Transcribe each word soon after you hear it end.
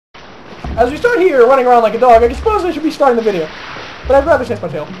as we start here running around like a dog, I suppose I should be starting the video. But I'd rather chase my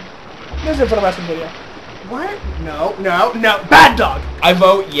tail. This is it for the rest of the video. What? No, no, no. Bad dog! I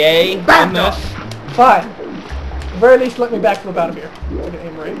vote yay on this. Fine. At the very least, let me backflip out of here. So I can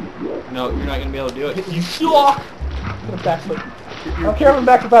aim right. No, you're not going to be able to do it. You suck! I'm gonna backflip. I don't care if I'm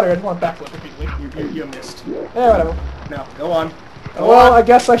backflip out of here, I just want to backflip repeatedly. You missed. Yeah, whatever. No, go on. Well, I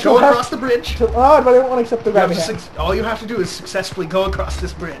guess I should go have across the bridge. To, oh, but I don't want to accept the grabby hands. All you have to do is successfely go across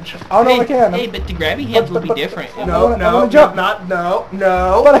this bridge. I don't know if I can. Hey, but the grabby hands will be different. No, I wanna jump.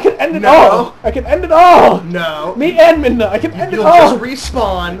 no. But I can end it all. I can end it all. No. Me and Minna, I can end it You'll all. just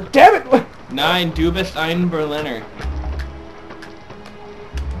respawn. Damn it. 9, Du bist ein Berliner.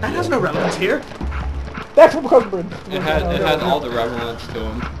 That has no relevance here. That's what becomes bridge. It has all the relevance to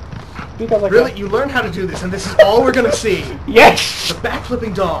him. Because like Really? You learned how to do this, and this is all we're gonna see. Yes! The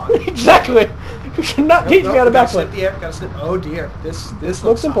backflipping dog. Exactly! You should not teach me how to backflip. Gotta sit. Oh dear. This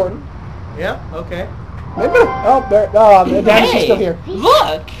Looks important. Yeah, okay. Wait a minute. Oh, there. Oh, the damage is still here.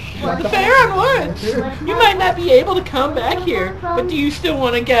 Look! The fair on Woods! You might not be able to come back here, but do you still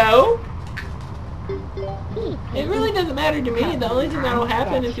want to go? It really doesn't matter to me. The only thing that'll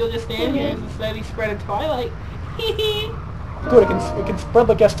happen if you'll just stand here is the steady spread of Twilight. Dude, it can spread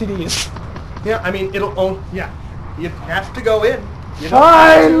like STDs. Yeah, I mean, yeah. You have to go in. You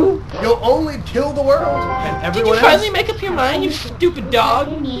Fine! You'll only kill the world, and Did everyone you finally make up your mind, you stupid dog?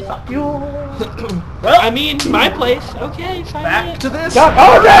 Fuck you. Well, I mean, my place. Okay, fine. Back to this.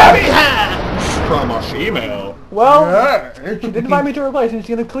 Oh, damn! Hands from a female. Well, she did invite me to her place, and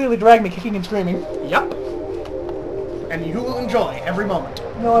she's gonna clearly drag me kicking and screaming. Yep. And you will enjoy every moment.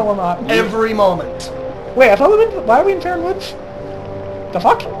 No, I will not. Every moment. Wait, I thought why are we in Farron Woods? The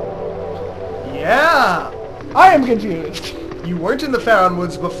fuck? Yeah. I am confused. You weren't in the Farron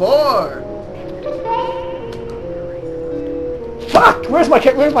Woods before. Fuck! Where's my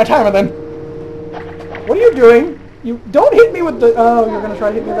timer then? What are you doing? You don't hit me with the. Oh, you're gonna try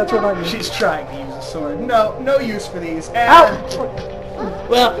to hit me with that sword, aren't you? She's trying to use a sword. No use for these. Ow!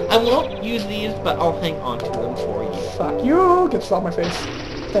 Well, I won't use these, but I'll hang on to them for you. Fuck you! Get off my face.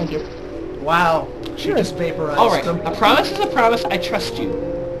 Thank you. Wow. She just vaporized Alright, them. a promise is a promise. I trust you.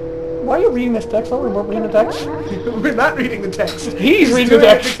 Why are you reading this text? Oh, we weren't reading the text? We're not reading the text. He's reading doing the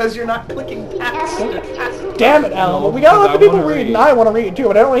text. it because you're not clicking past. Damn it, Alan. No, Well, we gotta let the because I people wanna read, and read. I want to read too,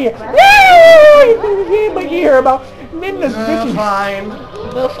 but I don't want to hear. But you hear about Midna's bitches. Fine.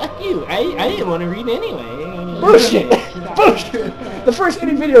 Well, fuck you. I didn't want to read anyway. Bullshit. Bullshit. The first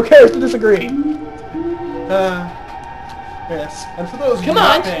any video cares to disagree. Yes. And for those Come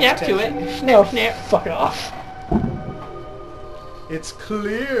on, snap to it. No, Snap. fuck off. It's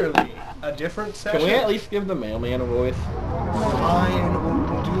clearly a different session. Can we at least give the mailman a voice? Fine,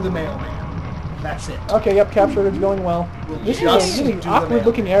 we'll do the mailman. That's it. Okay, yep, capture is going well. We'll This just is a really do the awkward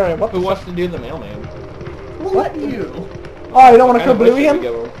looking area. What the Who fuck? wants to do the mailman? What you? Oh, you don't want to Kind of wish kablooey we him? could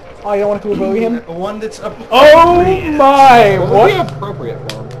give him- Oh, you don't want to kablooey him? One that's appropriate. Oh my! What would What? be appropriate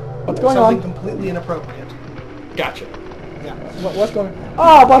for him? What's going Something on? completely inappropriate. Gotcha. Yeah. What's going on?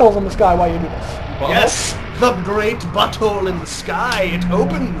 Ah, buttholes in the sky while you do this. Well, Yes, the great butthole in the sky. It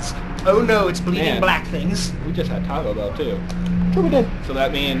opens. Oh no, it's bleeding Man. black things. We just had Taco Bell too. Sure we did. So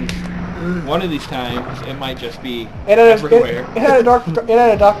that means one of these times it might just be It had everywhere. it had a dark. It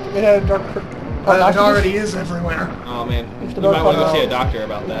had a dark. It had a dark. It already is everywhere. Oh man, It's you the might want to go dark see a doctor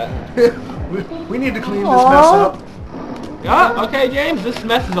about that. we need to clean this mess up. Ah, okay, James, this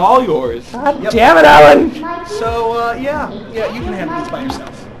mess is all yours. God Yep. damn it, Alan! So, yeah, you can handle this by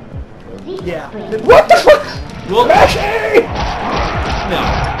yourself. Yeah. What the fuck? Well, Mashy! no.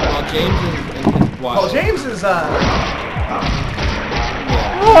 Well, James is wild. Well, James is, Yeah.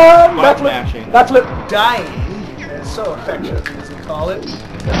 Backflip. mashing. Backflip. dying. It's so affectionate, as we call it.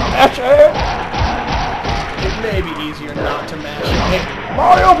 Mashy! It may be easier not to mash.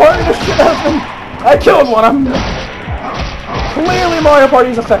 Mario Party the shit out of him! I killed one of them! Clearly Mario Party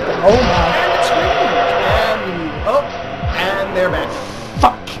is affected. Oh my. And it's screamed. And they're back.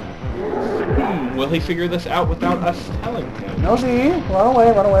 Fuck! Will he figure this out without us telling him? No, see? Run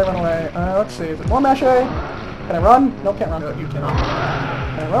away, run away, run away. Let's see. Is it more Mashy? Can I run? Nope, can't run. No, you cannot.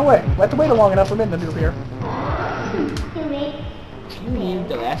 Can I run away? We have to wait long enough for Min to do here. She needs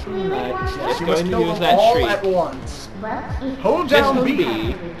the last of the night. She's just She must going to kill use them that all streak. at once. Hold Just down the B. B.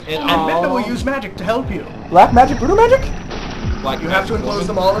 And Menda will use magic to help you. Black magic, voodoo magic? Like You have to enclose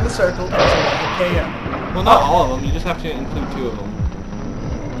them all in the circle as a KO. Well, not all of them. You just have to include 2 of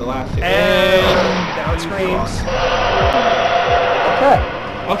them. The last 2. And down screams. Okay.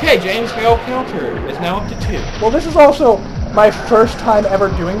 Okay, James' fail counter is now up to 2. Well, this is also my first time ever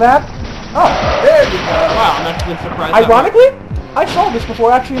doing that. Oh, There you go. Wow, I'm actually surprised. ironically, I saw this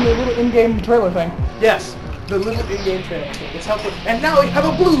before, actually, in the little in-game trailer thing. Yes, the little in-game trailer. It's helpful. And now we have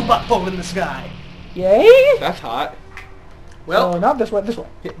a blue butthole in the sky. Yay! That's hot. Well, Oh, not this way, this way.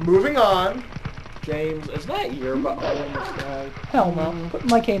 moving on. James, is that your butthole in the sky? Hell no. Put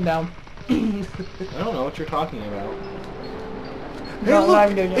my cane down. I don't know what you're talking about. Hey, No, not look,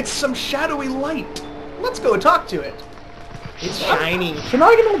 even getting it. it's some shadowy light. Let's go talk to it. It's shiny. So now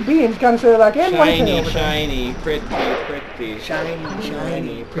I get little beams kind of say like, and one thing Shiny, over there. shiny, pretty. Shiny,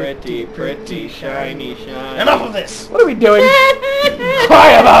 Shiny, pretty, shiny. Enough of this. What are we doing?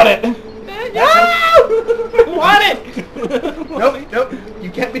 Cry about it! No! Want it! Nope, you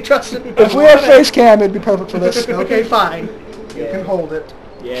can't be trusted. If we had face cam, it'd be perfect for this. Okay, fine. You can hold it.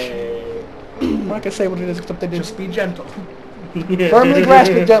 Yay. I'm not gonna say what it is, except they do. Just be gentle. Firmly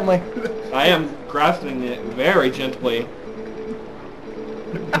grasp it gently. I am grasping it very gently.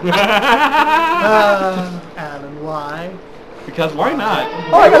 Alan, why? Because why not?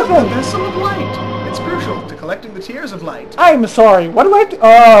 Oh, I got a The phone. vessel of light. It's crucial to collecting the tears of light. I'm sorry. What do I do?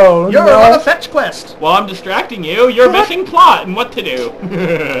 Oh, You're no. on a fetch quest. While I'm distracting you, you're missing plot and what to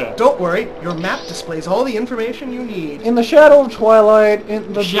do. Don't worry, your map displays all the information you need. In the shadow of Twilight,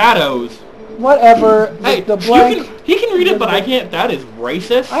 in the Shadows. whatever, Hey, the blank. he can read it, but I can't. That is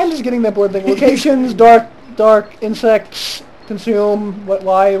racist. I'm just getting that board thing. Locations, dark, insects, consume. What?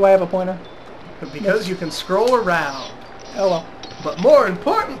 Why do I have a pointer? Because you can scroll around. Oh well. But more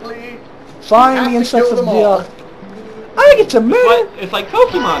importantly, Find have the to insects kill of them the. all. I think it's a minute. It's like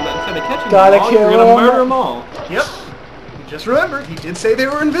Pokemon, but instead of catching Gotta them all, you're kill gonna 'em. murder them all. Yep. Just remember, he did say they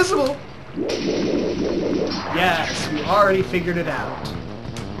were invisible. Yes, you already figured it out.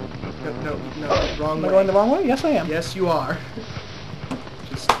 No, wrong Am I way. going the wrong way? Yes, I am. Yes, you are.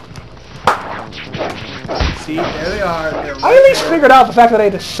 Just see, there they are. They're right I at least there. figured out the fact that I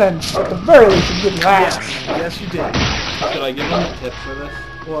had to sense. At the very least, you didn't Yes, last. yes, you did. Should I give him a tip for this?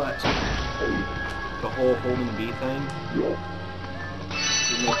 What? The whole holding B thing? You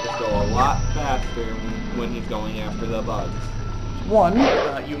make this go a lot faster when he's going after the bugs. One.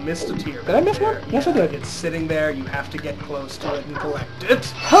 You missed a tier. Did I miss there. one? Yes, I did. It's sitting there. You have to get close to it and collect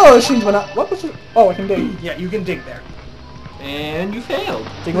it. Oh, it seems when I... What was it? Oh, I can dig. Yeah, you can dig there. And you failed.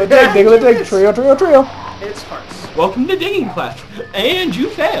 Diggle dig. Trio. It's hearts. Welcome to digging class. And you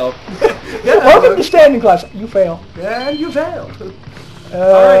failed. Welcome to standing class. You fail. And you failed.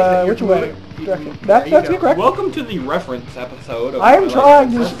 Alright, Which way? Direction. There That's you go. correct. Welcome to the reference episode of I'm Twilight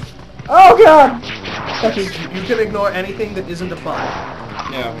trying to... Princess. Oh, God! Thank you. You can ignore anything that isn't a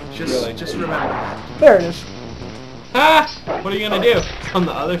file. Yeah, Just remember that. There it is. Ah! What are you gonna do? It's on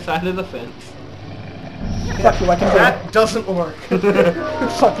the other side of the fence. Fuck you, I can dig. That doesn't work.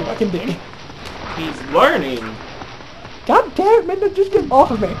 Fuck you, I can dig. He's learning. God damn it, man, just get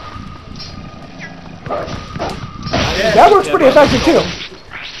off of me. Yeah, That works pretty effective, too.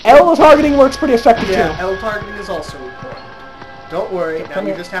 L targeting works pretty effective, Yeah, too. L targeting is also important. Don't worry, now Come you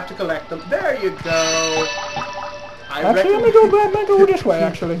here. just have to collect them. There you go. Actually, I'm gonna go this way,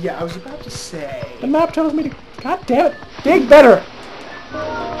 actually. Yeah, I was about to say. The map tells me to... God damn it. Dig better.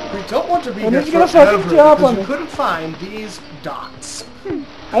 We don't want to be And here it's gonna forever fucking job because on you me. couldn't find these dots. I think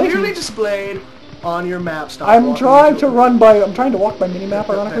Clearly displayed on your map. Stop I'm walking trying into to it. run by... I'm trying to walk by minimap,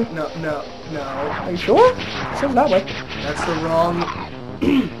 ironically. No. Are you sure? It says that way. That's the wrong...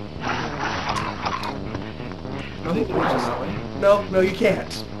 I think it was just that way. No, you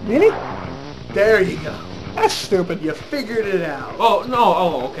can't. Really? There you go. That's stupid. You figured it out. Oh, no,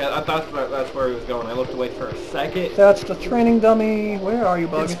 oh, okay. I thought that's where he was going. I looked away for a second. That's the training dummy. Where are you,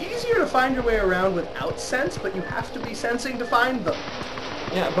 bug? It's easier to find your way around without sense, but you have to be sensing to find them.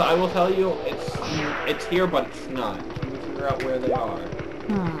 Yeah, but I will tell you, it's here, but it's not. You can figure out where they are.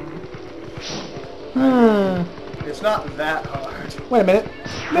 It's not that hard. Wait a minute.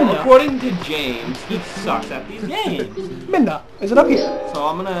 Well, Minda. according to James, he sucks at these games. Minda. Is it up here? So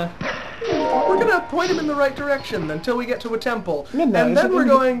I'm gonna... We're gonna point him in the right direction until we get to a temple, Midnight, and is then it we're in-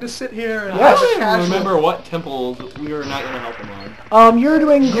 going to sit here and I have a don't even casual... remember what temples we were not gonna help him on. You're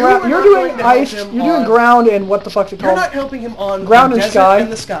doing You ground. were You're not doing going to help ice. him You're doing on- ground and what the fuck's it You're called? not helping him on Ground the and desert sky.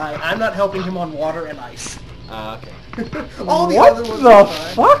 and the sky. I'm not helping him on water and ice. Okay. All the What other ones the are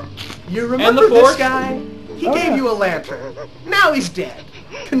fine. fuck? You remember this forest? guy? He Oh, gave yeah. you a lantern. Now he's dead.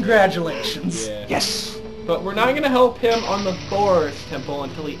 Congratulations. Yeah. Yes. But we're not gonna help him on the forest temple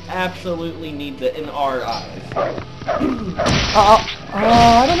until he absolutely needs it in our eyes.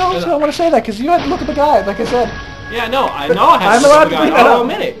 I don't know if I want to say that because you had to look at the guide, like I said. Yeah, no, I know I have I'm to allowed the to guy. bring that I'll up.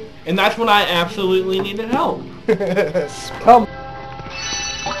 admit it. And that's when I absolutely needed help. Come.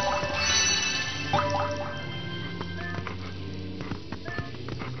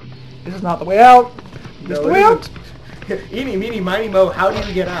 This is not the way out. This is No, the it way out. isn't. Eeny, meeny, miny, mo, how do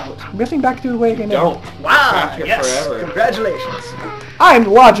you get out? I'm guessing back through the way I came in. Don't. Wow, Trapped here yes, forever. congratulations. I'm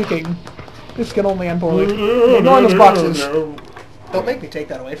logicking. This can only end poorly. Ignore those boxes. Don't make me take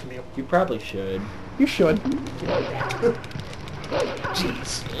that away from you. You probably should. You should.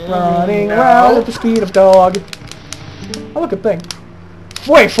 Jeez. Running No. around at the speed of dog. Oh, look, a thing.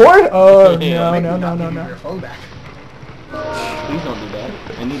 Wait for it? Oh, no, Make no, me no, not no, give you no. your phone back. Please don't do that.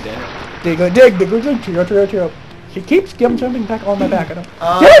 I need that. Dig, dig, dig, dig, cheer, cheer, cheer. He keeps jumping back on my back. I don't.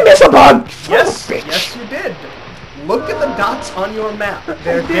 Uh, Did I miss a bug? Yes, Son of a bitch. yes you did. Look at the dots on your map.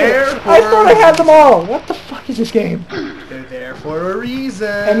 They're there for I thought I had a them all. What the fuck is this game? reason. They're there for a reason.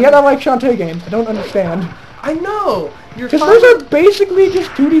 And yet I like Shantae games. I don't understand. I know. You're Because fine. those are basically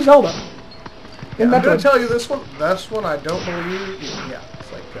just 2D Zelda. In I'm gonna Metroid. tell you this one. This one I don't believe. Yeah,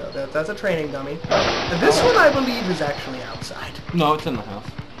 it's like that's a training dummy. And this one I believe is actually outside. No, it's in the house.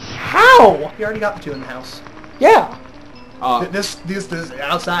 How? You already got the two in the house. Yeah. This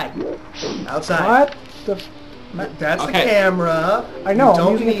outside. Outside. What the... That's the Okay. camera. I know, You I'm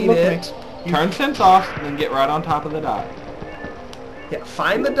don't using it to need look at it. You- Turn sense off, and then get right on top of the dot. Yeah,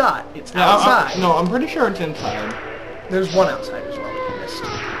 find the dot. It's No, outside. no, I'm pretty sure it's inside. There's one outside as well that you missed.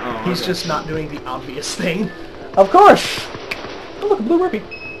 Oh, He's okay. just not doing the obvious thing. Of course. Oh, look, a blue rupee.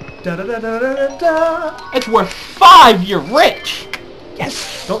 Da da da da da da da. It's worth 5. You're rich.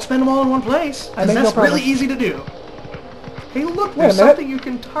 Yes. Don't spend them all in one place. I 'Cause make no that's really promise. easy to do. Hey, look, Wait a there's minute. something you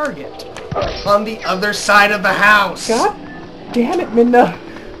can target on the other side of the house. God damn it, Minda.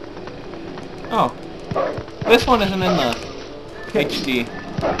 Oh, this one isn't in the HD.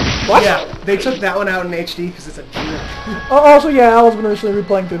 What? Yeah, they took that one out in HD because it's a jerk. Oh, also, yeah, Al's been recently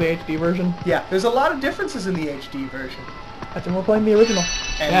replaying through the HD version. Yeah, there's a lot of differences in the HD version. I think we're playing the original.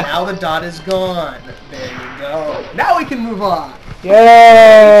 And Yeah. now the dot is gone. There you go. Now we can move on.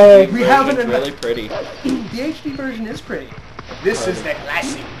 Yay! We have an It's really pretty. The HD version is pretty. This is the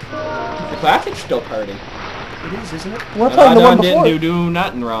classic. The classic's still pretty. It is, isn't it? We're playing the one didn't before. do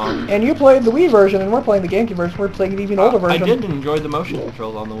nothing wrong. And you played the Wii version, and we're playing the GameCube version. We're playing the even older I version. did enjoy the motion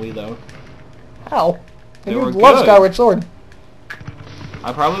controls on the Wii, though. How? They And you were love good. Skyward Sword.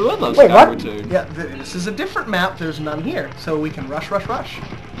 I probably would love Wait, what? Skyward Sword. Yeah, this is a different map. There's none here. So we can rush, rush, rush.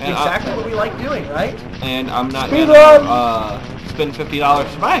 And, Exactly what we like doing, right? And I'm not Speed gonna spend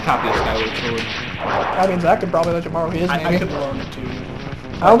 $50 to buy a copy of Skyward Sword. I mean, Zach could probably let you borrow his, I maybe. could loan it to you.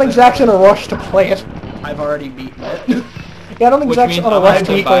 I don't think Zach's in a rush to play it. I've already beaten it. Yeah, I don't think Which Zach's means on a I'm rush going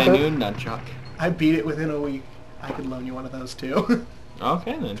to to play buy a it. new nunchuck. I beat it within a week. I could loan you one of those too.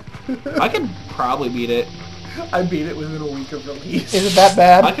 Okay, then. I could probably beat it. I beat it within a week of release. Is it that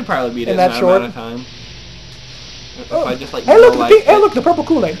bad? I could probably beat it In in that that short? amount of time. If Oh. I just, like, Hey, look, like hey, look, the purple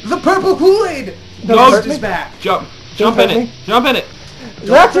Kool-Aid. The purple Kool-Aid! Does No, it Ghost hurt me? is back. Jump Does it in hurt it. me? Jump in it.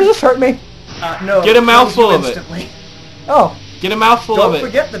 Zach, does this hurt me? No. Get a it kills mouthful you of it. instantly. Oh. Get a mouthful Don't of it.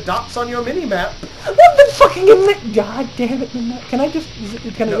 forget the dots on your mini-map. What the fucking... God damn it, Minda. Can I just...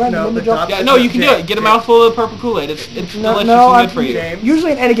 Can I No, run no, the Minda the jump? dots- Yeah, no, you can do James, it. Get a James. mouthful of purple Kool-Aid. It's No, delicious no, and good for you. James.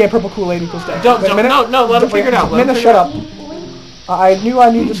 Usually in any game, purple Kool-Aid equals death. Don't- Wait a don't- minute. no, let him figure it out, let him Minda, figure shut it up. I knew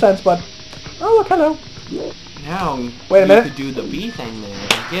I needed the sense, but... Oh, look, hello. Now, Wait a minute. you could do the bee thing there.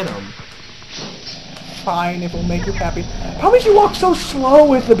 Get him. Fine, if it'll make you happy. How did you walk so slow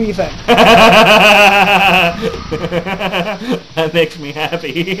with the bee thing? That makes me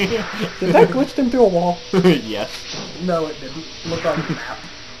happy. Did that glitch him through a wall? Yes. No, it didn't. Look on the map.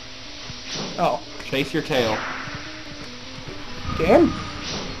 Oh. Chase your tail. Game?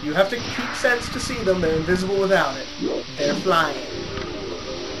 You have to keep sense to see them. They're invisible without it. They're flying.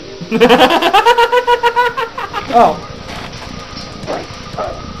 Oh.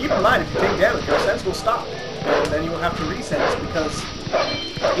 Keep in mind, if you take damage, your sense will stop. And then you will have to resense because...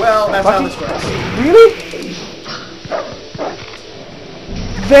 Well, that's how this works. Really?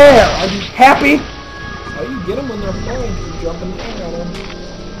 There! Are you happy? How do you get them when they're flying? You jump in the air on them.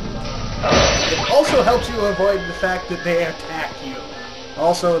 It also helps you avoid the fact that they attack you.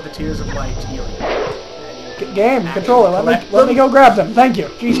 Also, the Tears of Light healing. Game, controller, let me go grab them. Thank you.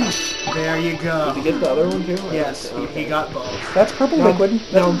 Jesus. There you go. Did you get the other one too? Yes, he got both. That's purple liquid.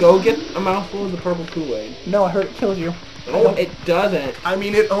 Now go get a mouthful of the purple Kool-Aid. No, I heard it kills you. Oh, it doesn't. I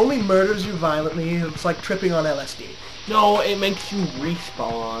mean, it only murders you violently. It's like tripping on LSD. No, it makes you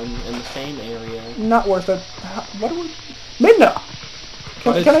respawn in the same area. Not worth it. What do we... Minda!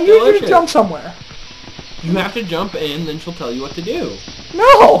 But it's Can I use you to delicious. jump somewhere? You have to jump in, then she'll tell you what to do.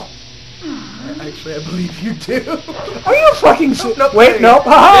 No! Actually, I believe you do. Are you fucking Nope, Wait, there nope.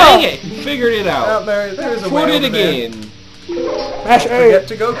 you Haha! Dang it! You figured it out. Out there, there's a way Put it over there. again. Mash A. Forget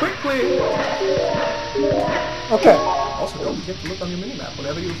to go quickly. Okay. Also, don't forget to look on your minimap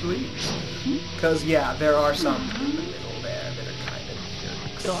whenever you please. Because, yeah, there are some in the middle there that are kind of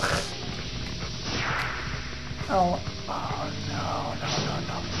jerks. Oh, no.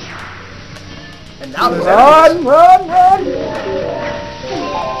 And now there's Run!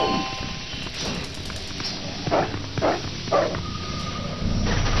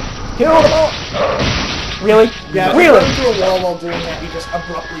 Kill them all! Really? Yeah, really? if you run through a wall while doing that, you just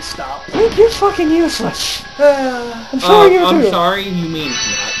abruptly stop. Link, you're fucking useless. And so are you too. I'm sorry, you mean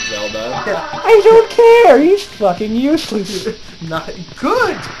not Zelda. Yeah. I don't care. He's fucking useless. Not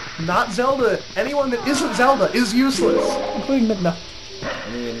good! Not Zelda. Anyone that isn't Zelda is useless. Including Midna. I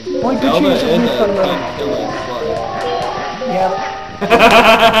mean, Only good Zelda choice is of a me from the- killing slut. Yeah. And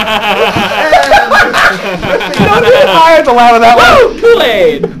No, I had to laugh at that one.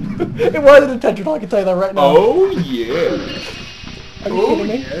 Kool-Aid! It wasn't intentional, I can tell you that right now. Oh, yeah. Are you kidding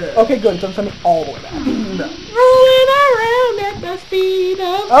me? yeah. Okay, good. It's send me all the way back. no. Rolling around at the speed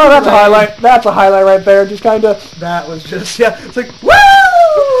of Oh, that's a highlight. That's a highlight right there. Just kind of... That was just, yeah, it's like, woo!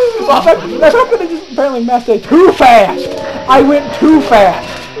 That's not going to just apparently messed it too fast. I went too fast.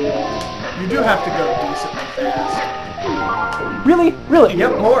 You do have to go decently fast. Really? Really?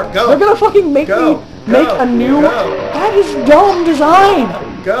 Yep, more, go. They're going to fucking make Go, me make go, a new... go. That is dumb design.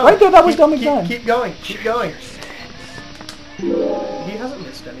 Go. Right there, that was Keep- dumb keep- design. Keep going, keep going. He hasn't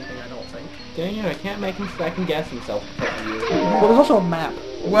missed anything, I don't think. Dang it, I can't make him second guess himself because of you. Well, there's also a map.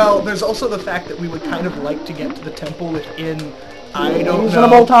 Well, there's also the fact that we would kind of like to get to the temple within, I don't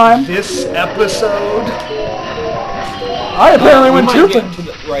Reasonable know, time. this episode. I apparently We went might too get fast. to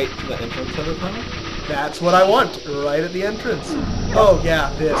the, right to the entrance of the tunnel. That's what I want, right at the entrance. Oh, yeah,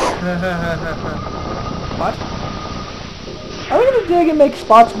 this. What? Are we going to dig and make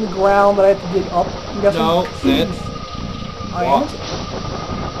spots in the ground that I have to dig up? I'm guessing? No, sit. I Walk. am.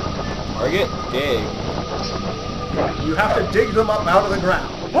 Target, dig. You have to dig them up out of the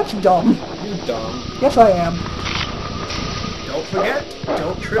ground. That's dumb. You dumb. Yes, I am. Don't forget,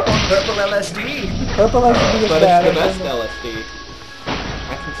 don't trip on purple LSD. Purple LSD is But bad. it's the best LSD.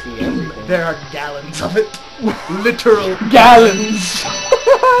 I can see everything. There are gallons of it. Literal Gallons.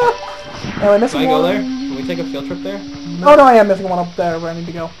 Am I missing Can I go one? there? Can we take a field trip there? Oh no, I am missing one up there where I need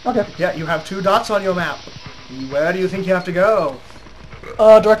to go. Okay. Yeah, you have 2 dots on your map. Where do you think you have to go?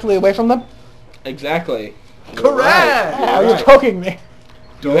 Directly away from them? Correct! Exactly. Ah, You're you're right. poking me.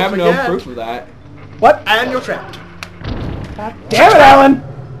 You have no forget. proof of that. What? And you're trapped. God damn it, Alan!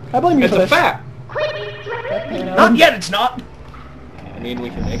 I blame you It's for a this. fact. Not yet, it's not. I mean, we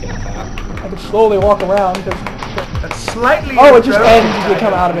can make it a fact. I could slowly walk around because... That's slightly Oh, it just inappropriate. ends as you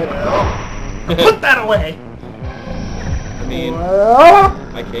come out of it. Put that away. I mean,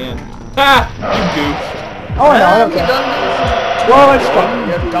 Oh, I can. Ha! You goofed. I know, I don't You're care. done Well, it's fine.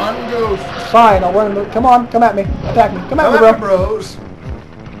 goofed. You're done goofed. Fine, I'll run. Come on, come at me. Attack me. Come at Come me, at me, bro. bros.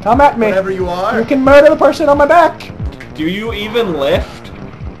 Come at me. Whatever you are. You can murder the person on my back. Do you even lift? You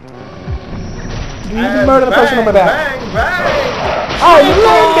can And murder the person on my back. Bang, bang. Oh, you're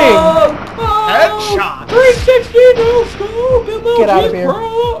landing! Headshot. 360 no scope in the Get out of here.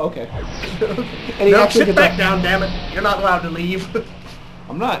 Pro. Okay. And he No, actually sit gets back up. down, damn it. You're not allowed to leave.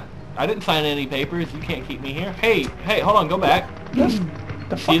 I'm not. I didn't sign any papers. You can't keep me here. Hey, hold on. Go back. Yes.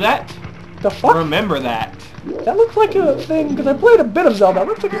 The See fuck? that? The fuck? Remember that. That looks like a thing, because I played a bit of Zelda. That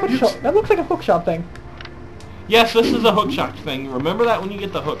looks like a hookshot. That looks like a hookshot thing. Yes, this is a hookshot thing. Remember that when you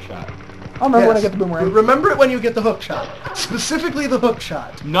get the hookshot. I'll remember when I Yes. get the boomerang. Remember it when you get the hook shot. Specifically the hook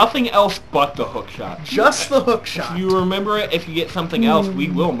shot. Nothing else but the hookshot. Just the hook shot. If you remember it, if you get something else, we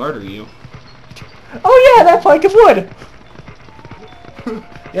will murder you. Oh yeah, that plank is wood.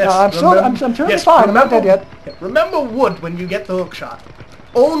 Yes, No, I'm still- I'm totally yes, fine, I'm not dead yet. Yeah, remember wood when you get the hook shot.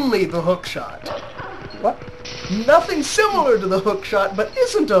 Only the hook shot. What? Nothing similar to the hook shot, but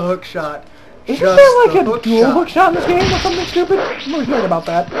isn't a hook shot. Isn't Just there like the a hook dual shot. hookshot in this game or something stupid? I'm not hearing about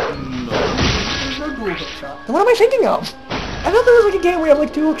that. No. There's no dual hook shot. Then what am I thinking of? I thought there was like a game where you have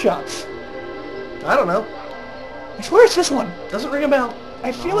like 2 hookshots. I don't know. I swear it's this one. Doesn't ring a bell.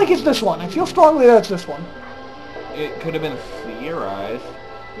 I feel like it's this one. I feel strongly that it's this one. It could have been theorized.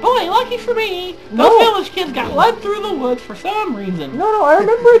 Boy, lucky for me, No. those village kids got led through the woods for some reason. No, I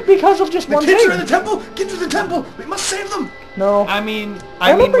remember it because of just The one kids thing. are in the temple! Get to the temple! We must save them! No. I mean,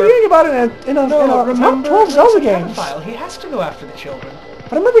 I remember hearing about it in a top 12 Zelda games. He has to go after the children.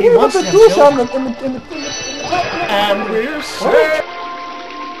 But I remember hearing about wants the to have dual shot children. in the And we're saved!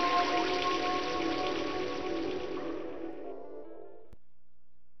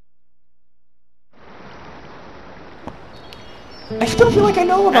 I still feel like I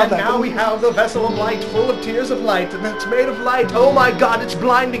know about And that. now we have the vessel of light, full of tears of light, and it's made of light. Oh my god, it's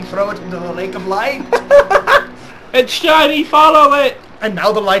blinding. Throw it into the lake of light. It's shiny, follow it! And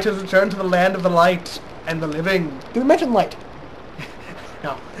now the light has returned to the land of the light and the living. Did we mention light?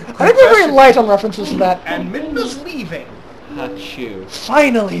 No. I think we're very light on references to that. And Midna's leaving. Achoo.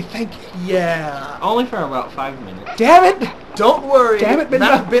 Finally, thank you. Yeah. Only for about 5 minutes. Damn it! Don't worry. Damn it,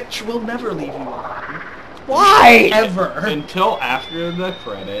 that Midna. bitch will never leave you alone. Why? Ever. Until after the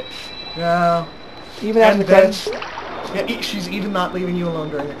credits. Yeah. Even after the credits. Yeah, she's even not leaving you alone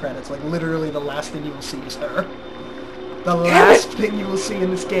during the credits. Like, literally the last thing you will see is her. The last thing you will see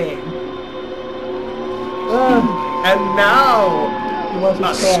in this game. And now...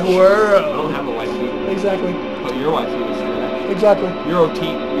 a squirrel. I don't have a waifu. Exactly. But your waifu is trash. Exactly. Your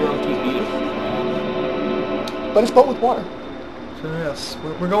OTP is trash. But it's built with water. So yes,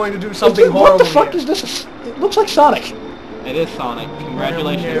 we're going to do something horrible. What the fuck here. is this? It looks like Sonic. It is Sonic.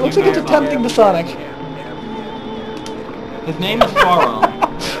 Congratulations. It looks like it's attempting to Sonic. His name is Faron.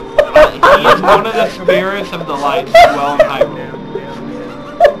 He is one of the spirits of the light who dwell in Hyrule.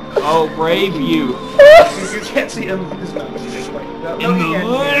 Oh, brave youth. You can't see him. His mouth is this way. No, In the you can't.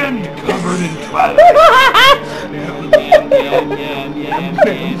 land covered in twilight. No,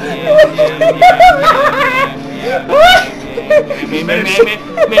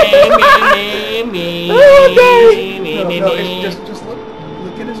 just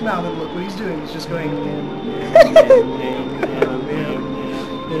look at his mouth and look what he's doing. He's just going.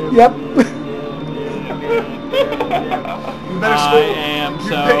 Yep. You better squint. I am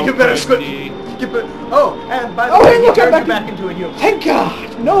so You better squint. Oh, and by the Oh, way, hey, he look, I'm turned you back back into a human. Thank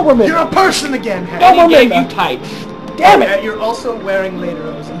God. No more You're Midna. a person again, Hank. No more He gave Midna. you tights. Damn And it. you're also wearing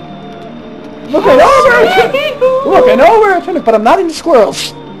lederhosen. Look, I know we're attending. Look, I know we're attending, but I'm not into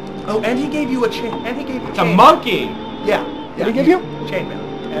squirrels. Oh, and he gave you a chain. And he gave you It's a monkey. Yeah. Did he give you? Chainmail.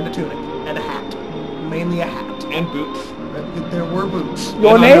 And a tunic. And a hat. Mainly a hat. And boots. There were boots.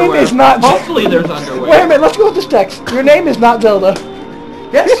 Your And name underwear. is not... Hopefully there's underwear. Wait a minute, let's go with this text. Your name is not Zelda.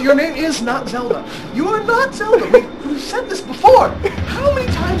 Yes, your name is not Zelda. You are not Zelda. We've said this before. How many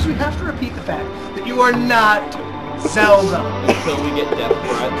times do we have to repeat the fact that you are not Zelda? Until we get death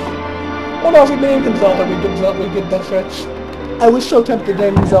threats. Oh no, if we named him Zelda, we'd get death threats. I was so tempted to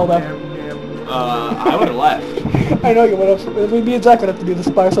name him Zelda. I would have left. I know you would have. Me and Zach would have to do this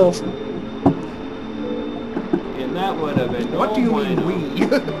by ourselves. And that would have been What do you mean we?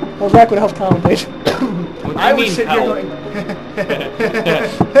 Well, Zach would help commentate. I would sit here going...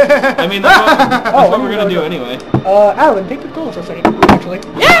 I mean, that's what we're going to do anyway. Alan, take the call for a second, actually.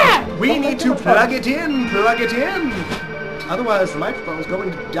 Yeah! We need to plug it in, Otherwise, the microphone is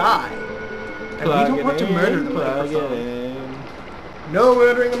going to die. And we don't want to murder the microphone. No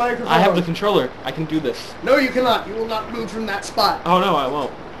murdering the microphone. I have the controller. I can do this. No, you cannot. You will not move from that spot. Oh no, I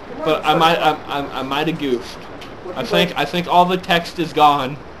won't. But I might have goofed. I think all the text is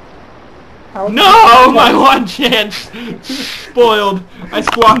gone. No, my one chance spoiled. I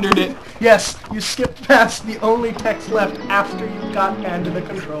squandered it. Yes, you skipped past the only text left after you got handed the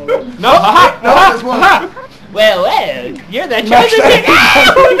controller. No, aha, No, aha, there's one. aha. Well, you're the Max chosen Hank. one.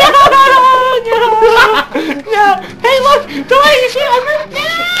 No. Hey, look, the way you see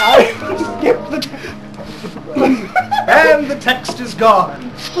I skipped the text. And the text is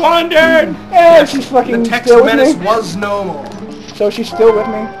gone. squandered. And she's fucking The text still with menace me. was no more. So she's still with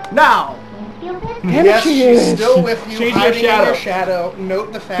me. Now, Damn yes, it, she she's is. still with you, She's your hiding in shadow. your shadow.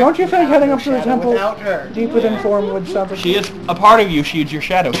 Note the fact Don't you think have heading no up to the shadow temple without her? deep within form would something? She is a part of you. She is your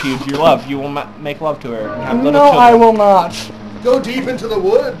shadow. She is your love. You will make love to her. And have little No, children. I will not. Go deep into the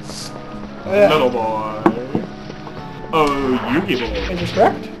woods. Little boy. Oh, Yugi boy. Is this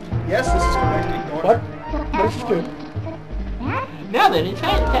correct? Yes, this is correct. Ignore What? her. What is this do? Now then, it's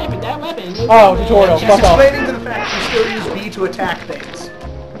time to tap that weapon. Oh, tutorial. She's Fuck off. explaining to the fact you still use B to attack things.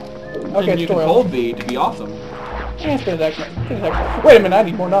 Okay, And you can tutorial. hold B to be awesome. Yeah, it's been accurate. Wait a minute, I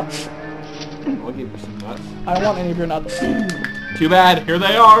need more nuts. I'll give you some nuts. I don't want any of your nuts. Too bad. Here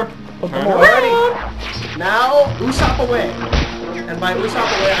they are. Put Turn them around. away. Now, Usopp away. And by Usopp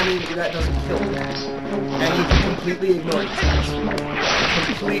away, I mean that doesn't kill you. And you can completely ignore it.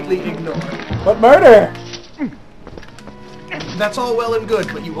 Completely ignore. But murder! That's all well and good,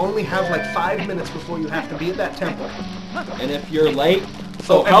 but you only have like 5 minutes before you have to be at that temple. And if you're late,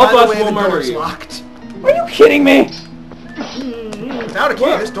 Oh, and help by the us, way, we'll the murder door's you. locked. Are you kidding me? Without a key,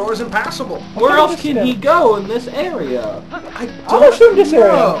 this door is impassable. Where What else kind can of he go in this area? I I'll assume this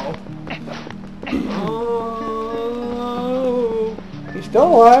area. know. Oh. He's still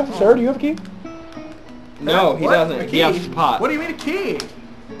alive. Sir, do you have a key? No, he What? doesn't. A He key? has the pot. What do you mean a key?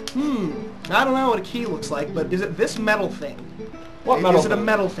 I don't know what a key looks like, but is it this metal thing? What metal Is it a thing?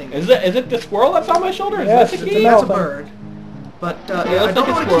 metal thing? Is it the squirrel that's on my shoulder? Is Yes, this a it's key? a metal That's a thing. bird. But Yeah, I don't know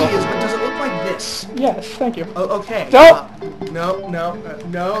like what a a key squirrel. is, but does it look like this? Yes, thank you. Oh, okay. Don't!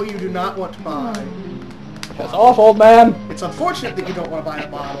 No, you do not want to buy. That's awful, old man. It's unfortunate that you don't want to buy a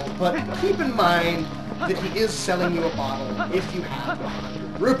bottle, but keep in mind that he is selling you a bottle if you have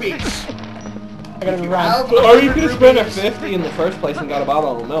 100 rupees. I gotta If be you around. have Or you 100 could have spent a rupees- 50 in the first place and got a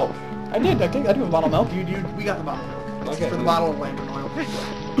bottle of milk. I did. I do have a bottle of milk. We got the bottle of milk. Okay. For the bottle of lantern oil.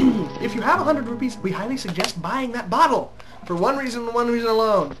 If you have 100 rupees, we highly suggest buying that bottle. For one reason and one reason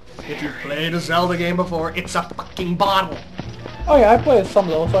alone. If you've played a Zelda game before, it's a fucking bottle. Oh yeah, I played some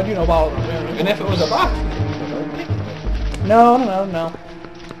of those, so I do know about. And if it was a box, No.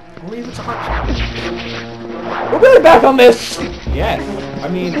 Only if it's a heart shot. We're really back on this. yes. I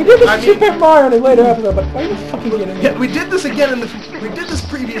mean, We did this I in Super mean- Paper Mario in a later episode, but are you fucking kidding me? Yeah, we did this again we did this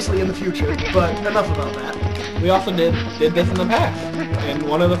previously in the future, but enough about that. we also did this in the past. In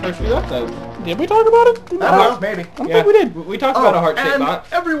one of the first few episodes. Did we talk about it? I don't know, maybe. I don't think we did. We talked about a heart-shaped and box.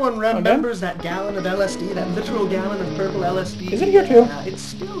 everyone remembers that gallon of LSD, that literal gallon of purple LSD. Is it here too? Yeah, it's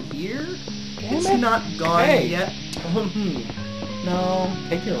still here. Damn It's it. not gone Hey. yet. No.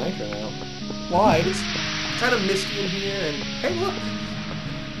 Take your lantern out. Why? It's kind of misty in here, and hey, look.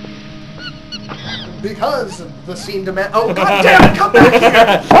 Because the scene demand. Oh, god damn it! Come back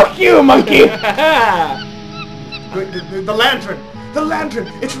here! Fuck you, monkey! The lantern. The lantern.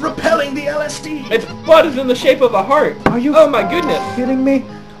 It's repelling the LSD. Its butt is in the shape of a heart. Are you Oh my goodness. kidding me?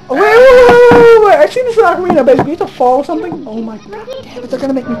 Oh, wait! I've seen this in Ocarina, basically. You have to follow something? Oh my god damn it, they're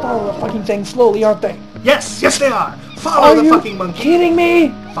gonna make me follow the fucking thing slowly, aren't they? Yes, they are. Follow Are the you fucking monkey. kidding me?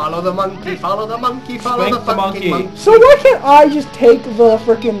 Follow the monkey. Follow the monkey. Follow Spank the the fucking monkey. monkey. So why can't I just take the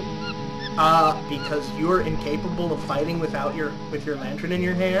frickin'... Because you're incapable of fighting with your lantern in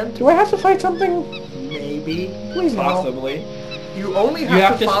your hand. Do I have to fight something? Maybe. Please no. Possibly. You only have, You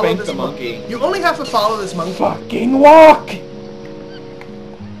have to follow spank this the monkey. You only have to follow this monkey. Fucking walk!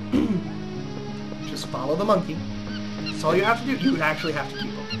 Just follow the monkey. That's all you have to do. You actually have to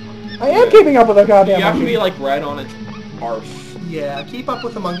keep up with the monkey. I am keeping up with the goddamn You have to monkey. be like right on its arse. Yeah, keep up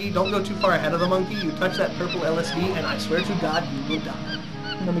with the monkey. Don't go too far ahead of the monkey. You touch that purple LSD, and I swear to God, you will die.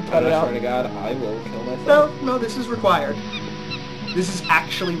 Let me cut I it out. swear to God, I will kill myself. No, this is required. This is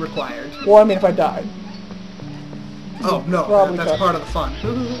actually required. Well, I mean, if I died. Oh, no, Probably that's cut. part of the fun.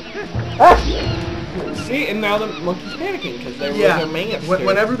 Ah! See, and now the monkey's panicking because there Yeah, was a monster.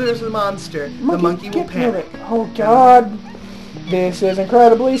 whenever there's a monster, the monkey will get panic. moving. Oh god. This is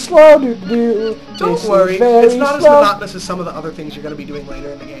incredibly slow to do. Don't This worry, is very it's not as slow. monotonous as some of the other things you're going to be doing later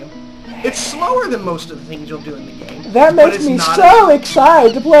in the game. It's slower than most of the things you'll do in the game. That but makes it's me not so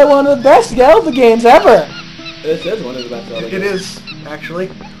excited to play one of the best Zelda games ever. This is one of the best Zelda It games. is, actually,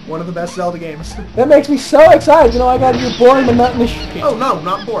 one of the best Zelda games. That makes me so excited. You know, I gotta do boring monotonous shit. Oh no,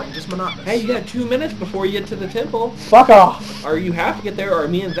 not boring, just monotonous. Hey, you got 2 minutes before you get to the temple. Fuck off. Or you have to get there, or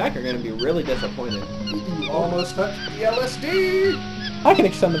me and Zach are going to be really disappointed. You almost touched the LSD! I can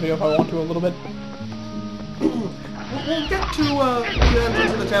extend the video if I want to a little bit. We'll get to the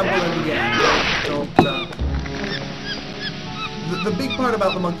entrance of the temple and again. The big part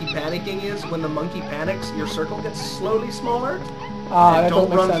about the monkey panicking is when the monkey panics, your circle gets slowly smaller. Ah, And that don't doesn't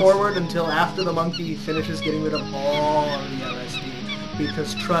make run sense. forward until after the monkey finishes getting rid of all the LSD.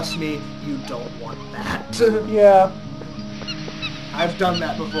 Because trust me, you don't want that. Yeah. I've done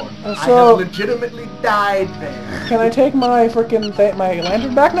that before. I So- have legitimately died there. Can I take my frickin' my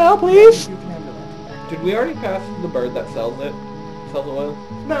lantern back now, please? You can handle it. Did we already pass the bird that sells it? Sells oil?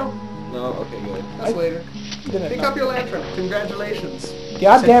 No, No? Okay, good. that's later. Didn't Pick know. up your lantern. Congratulations.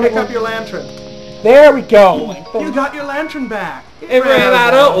 God Said damn it. Pick up your lantern. There we go. You got your lantern back. It ran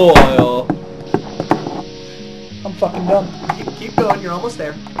out of oil. I'm fucking done. Keep going. You're almost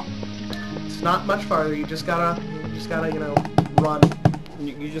there. It's not much farther. You just gotta, you know, run.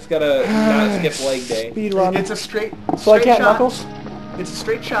 You just gotta not skip leg day. Speed run. It's a straight. So I straight can't shot. knuckles? It's a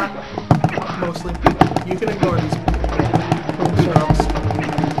straight shot. Mostly. You can ignore these jumps.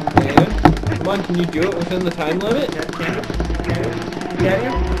 And, come on, can you do it within the time limit? Can you? Can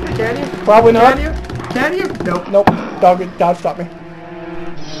you? Can you? Probably not. Can you? Can you? Nope. Nope. Dog, stop me.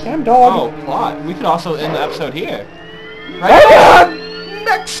 Damn dog. Oh, plot. We could also end the episode here. Right on!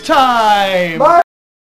 Next time! Bye.